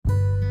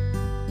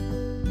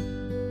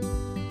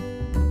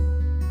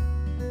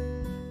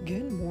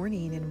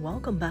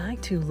welcome back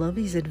to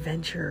Lovey's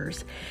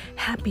Adventures.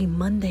 Happy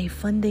Monday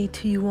Fun Day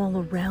to you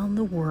all around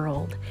the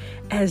world,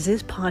 as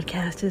this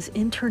podcast is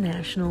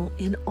international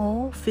in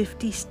all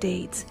 50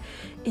 states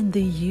in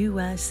the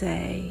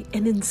USA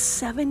and in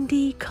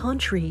 70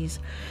 countries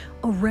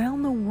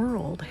around the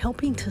world,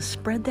 helping to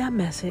spread that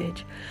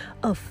message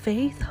of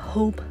faith,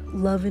 hope,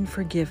 love, and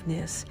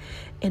forgiveness,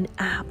 and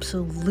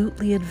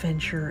absolutely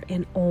adventure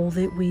in all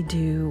that we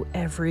do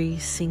every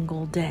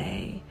single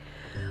day.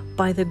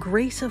 By the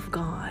grace of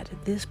God,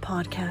 this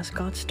podcast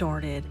got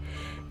started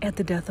at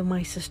the death of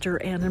my sister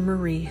Anna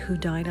Marie, who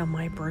died on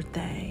my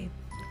birthday.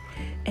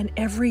 And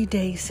every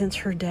day since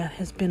her death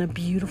has been a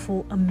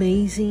beautiful,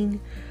 amazing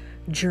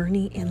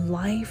journey in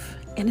life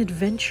and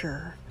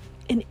adventure.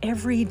 And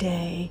every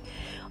day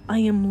I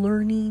am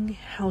learning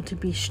how to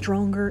be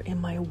stronger in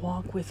my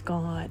walk with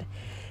God.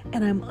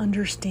 And I'm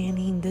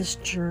understanding this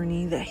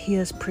journey that He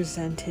has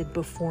presented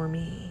before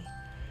me.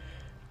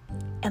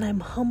 And I'm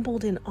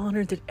humbled and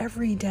honored that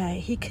every day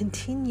He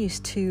continues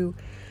to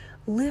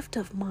lift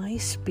up my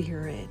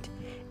spirit.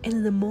 And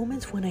in the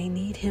moments when I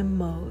need Him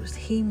most,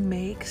 He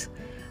makes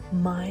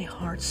my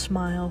heart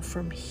smile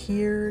from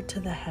here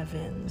to the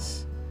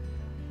heavens.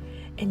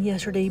 And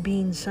yesterday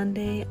being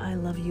Sunday, I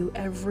love you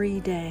every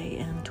day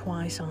and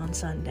twice on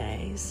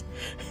Sundays.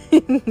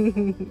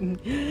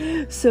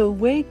 So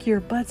wake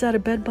your butts out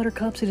of bed,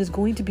 buttercups. It is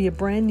going to be a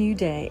brand new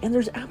day. And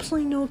there's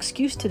absolutely no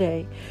excuse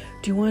today.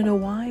 Do you want to know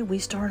why? We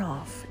start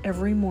off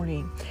every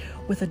morning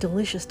with a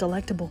delicious,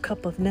 delectable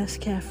cup of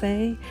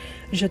Nescafé.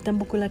 Je t'aime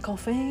beaucoup le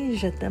café.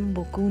 Je t'aime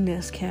beaucoup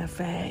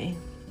Nescafé.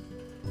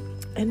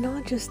 And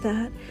not just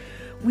that,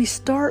 we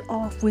start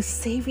off with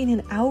saving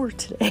an hour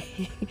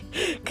today.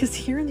 Because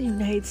here in the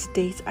United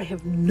States, I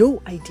have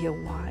no idea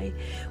why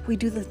we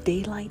do the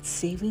daylight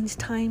savings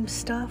time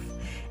stuff,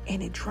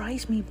 and it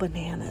drives me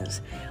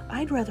bananas.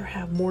 I'd rather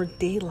have more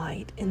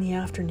daylight in the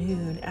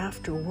afternoon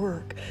after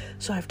work,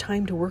 so I have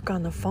time to work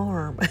on the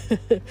farm.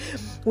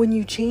 When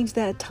you change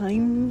that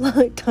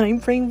time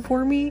frame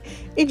for me,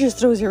 it just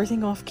throws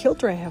everything off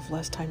kilter. I have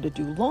less time to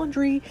do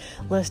laundry,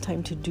 less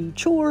time to do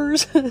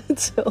chores,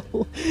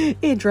 so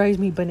it drives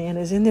me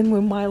bananas. And then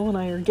when Milo and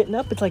I are getting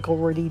up, it's like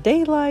already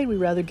daylight. We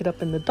rather get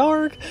up in the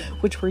dark,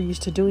 which we're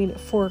used to doing at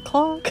 4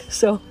 o'clock.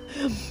 So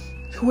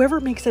whoever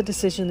makes that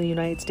decision in the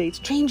United States,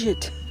 change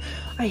it.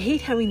 I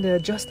hate having to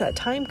adjust that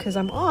time because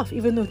I'm off,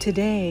 even though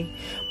today,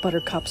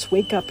 buttercups,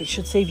 wake up. It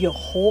should save you a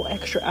whole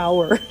extra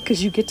hour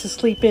because you get to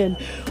sleep in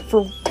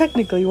for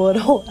technically a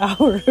whole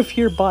hour if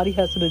your body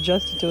hasn't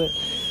adjusted to it.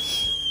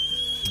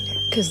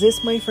 Because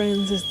this, my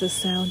friends, is the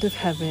sound of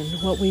heaven,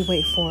 what we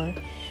wait for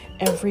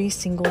every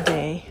single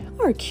day.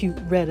 Our cute,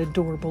 red,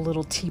 adorable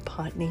little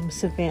teapot named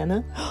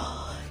Savannah.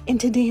 And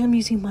today I'm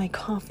using my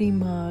coffee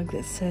mug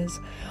that says,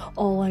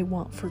 "All I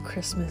want for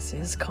Christmas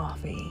is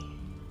coffee."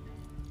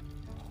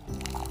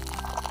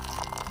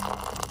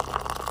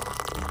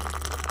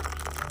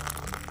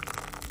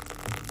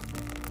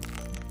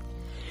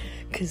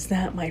 Because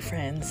that, my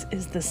friends,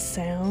 is the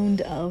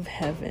sound of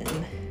heaven.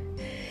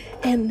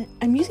 And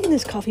I'm using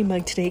this coffee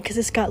mug today because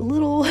it's got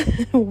little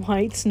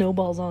white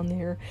snowballs on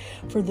there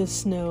for the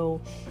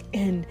snow.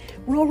 And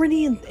we're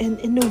already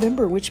in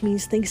November, which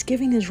means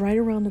Thanksgiving is right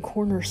around the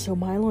corner. So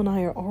Milo and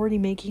I are already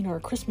making our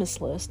Christmas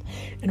list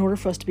in order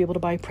for us to be able to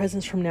buy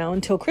presents from now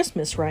until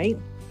Christmas, right?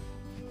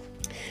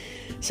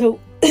 So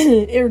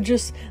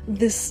just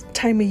this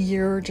time of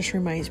year just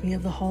reminds me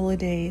of the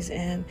holidays,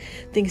 and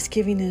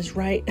Thanksgiving is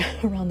right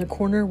around the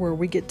corner where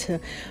we get to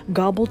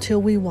gobble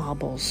till we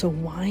wobble. So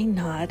why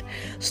not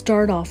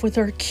start off with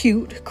our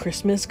cute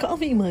Christmas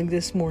coffee mug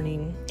this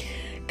morning?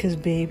 Because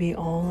baby,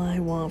 all I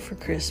want for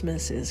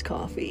Christmas is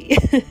coffee.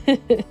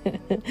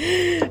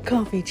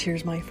 Coffee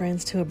cheers, my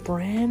friends, to a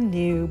brand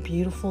new,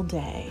 beautiful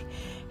day.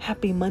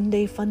 Happy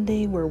Monday Fun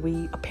Day, where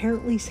we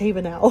apparently save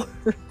an hour.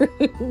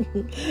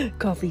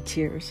 Coffee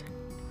cheers.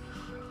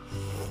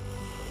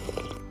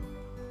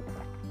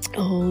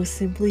 Oh,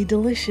 simply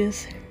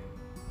delicious.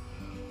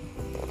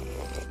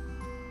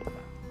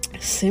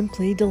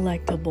 Simply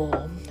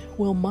delectable.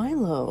 Well,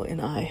 Milo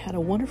and I had a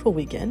wonderful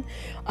weekend.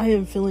 I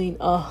am feeling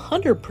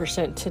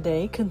 100%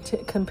 today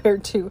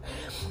compared to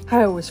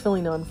how I was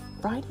feeling on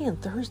Friday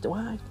and Thursday.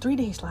 Well, 3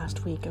 days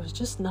last week. I was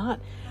just not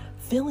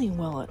feeling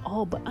well at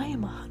all, but I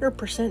am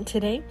 100%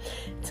 today.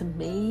 It's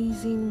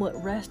amazing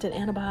what rest and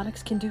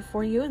antibiotics can do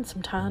for you, and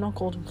some Tylenol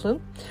cold and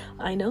flu.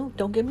 I know,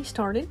 don't get me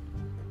started.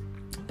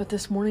 But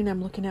this morning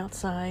I'm looking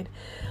outside,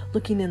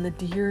 looking in the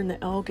deer and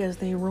the elk as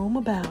they roam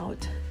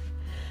about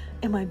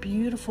in my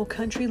beautiful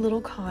country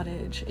little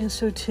cottage. And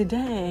so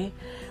today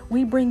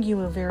we bring you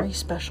a very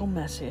special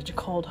message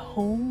called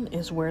Home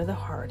is Where the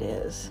Heart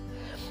Is.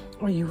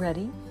 Are you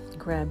ready?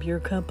 Grab your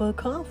cup of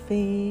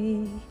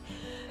coffee.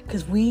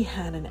 Because we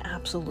had an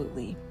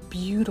absolutely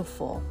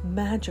beautiful,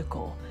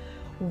 magical,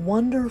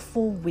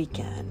 wonderful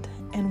weekend.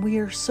 And we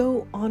are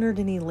so honored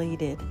and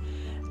elated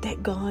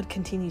that God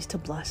continues to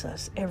bless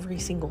us every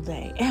single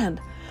day.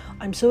 And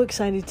I'm so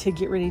excited to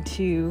get ready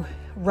to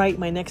write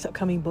my next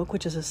upcoming book,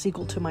 which is a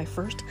sequel to my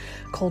first,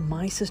 called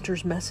My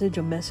Sister's Message,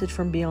 A Message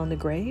from Beyond the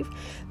Grave,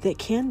 that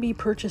can be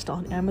purchased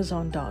on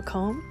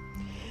Amazon.com.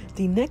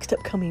 The next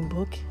upcoming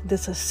book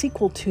that's a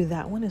sequel to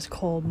that one is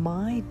called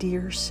My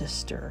Dear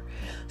Sister.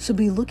 So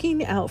be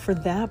looking out for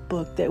that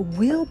book that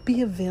will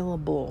be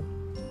available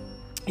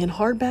in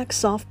hardback,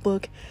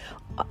 softbook,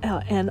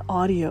 and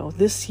audio.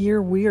 This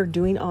year we are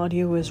doing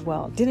audio as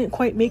well. Didn't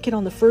quite make it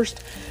on the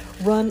first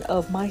run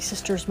of My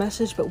Sister's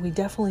Message, but we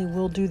definitely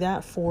will do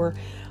that for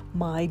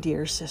My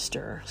Dear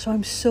Sister. So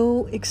I'm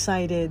so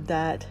excited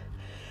that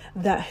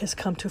that has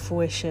come to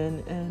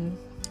fruition, and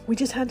we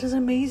just had this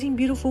amazing,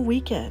 beautiful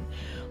weekend.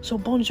 So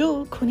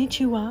bonjour,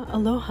 konnichiwa,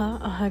 aloha,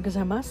 ohayou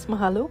gozaimasu,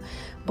 mahalo,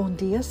 bon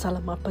dia,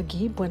 salamat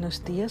pagi, buenos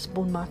dias,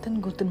 bon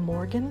matin, guten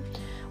morgen,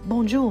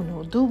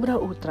 buongiorno, dobra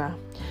utra,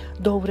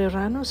 dobre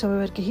rano,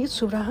 sabar kahit,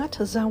 subrahat,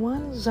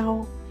 zawan,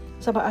 zaw,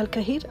 saba al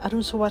kahit,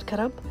 arun sawar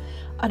karab,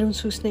 arun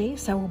susne,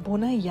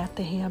 sawabona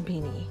yatehe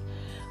abini.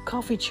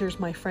 Coffee cheers,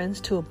 my friends,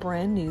 to a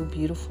brand new,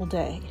 beautiful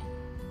day.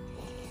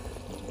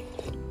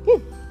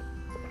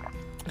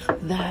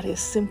 That is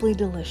simply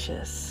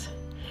delicious.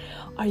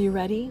 Are you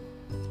ready?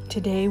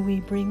 Today we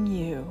bring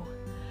you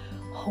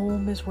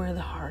Home is Where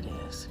the Heart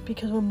Is.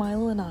 Because when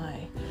Milo and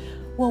I,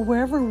 well,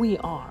 wherever we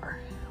are,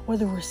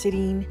 whether we're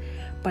sitting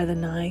by the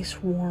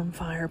nice warm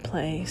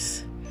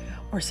fireplace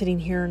or sitting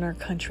here in our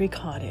country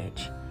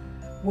cottage,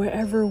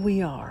 wherever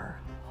we are,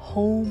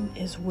 home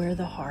is where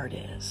the heart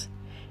is.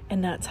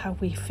 And that's how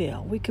we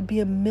feel. We could be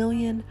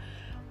 1,000,000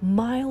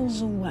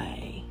 miles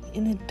away,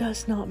 and it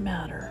does not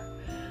matter,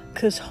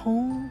 because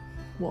home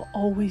will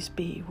always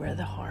be where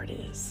the heart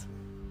is.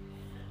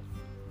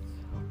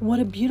 What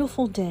a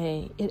beautiful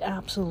day it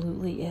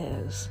absolutely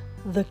is.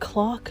 The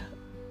clock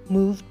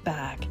moved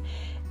back,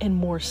 and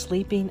more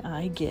sleeping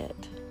I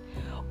get.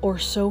 Or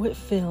so it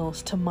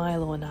feels to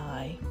Milo and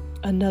I,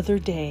 another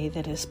day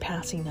that is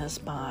passing us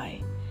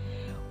by.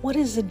 What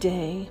is a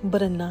day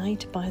but a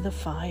night by the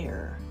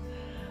fire?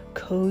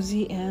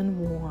 Cozy and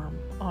warm,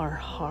 our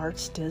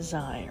heart's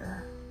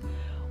desire.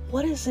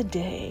 What is a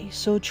day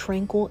so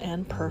tranquil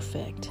and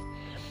perfect?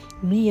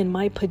 Me in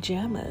my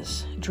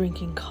pajamas,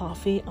 drinking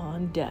coffee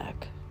on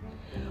deck.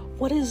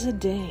 What is a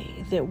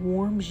day that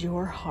warms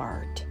your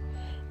heart?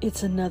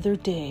 It's another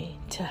day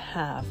to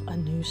have a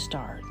new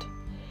start.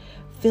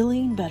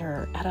 Feeling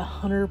better at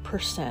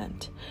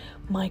 100%,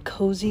 my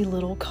cozy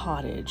little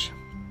cottage,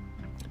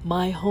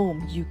 my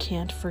home you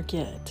can't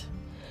forget.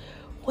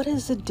 What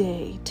is a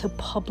day to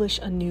publish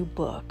a new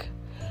book?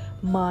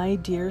 My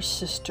Dear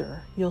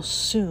Sister, you'll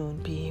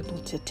soon be able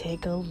to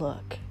take a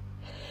look.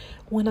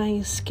 When I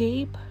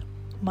escape,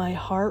 my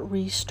heart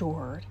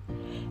restored,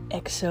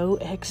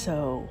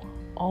 XOXO,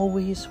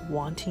 always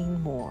wanting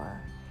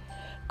more.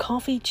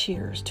 Coffee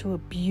cheers to a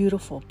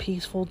beautiful,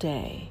 peaceful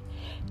day.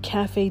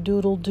 Cafe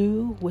doodle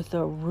doo with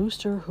a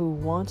rooster who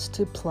wants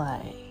to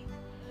play.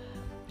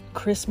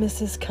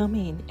 Christmas is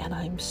coming and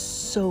I'm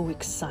so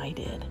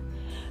excited.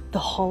 The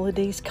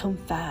holidays come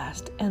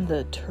fast and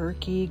the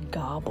turkey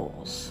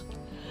gobbles.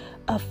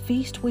 A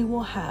feast we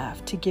will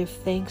have to give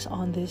thanks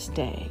on this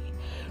day,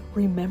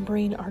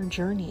 remembering our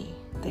journey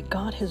that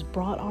God has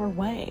brought our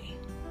way.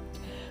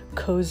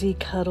 Cozy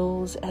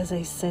cuddles as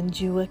I send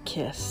you a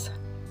kiss.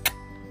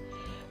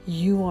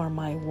 You are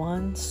my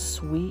one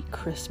sweet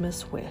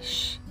Christmas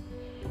wish.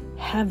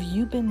 Have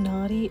you been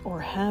naughty or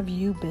have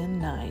you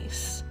been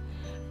nice?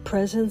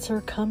 Presents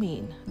are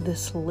coming,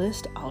 this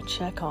list I'll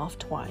check off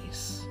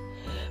twice.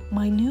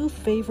 My new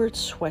favorite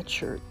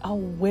sweatshirt, I'll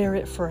wear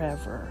it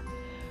forever.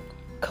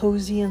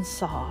 Cozy and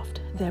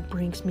soft, that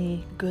brings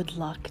me good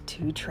luck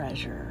to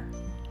treasure.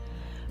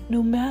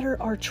 No matter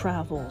our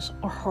travels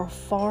or how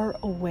far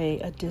away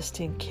a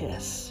distant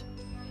kiss,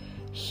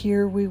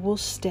 here we will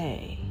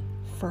stay,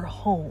 for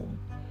home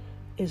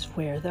is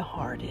where the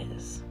heart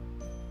is.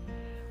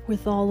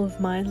 With all of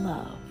my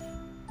love,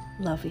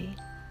 Lovey.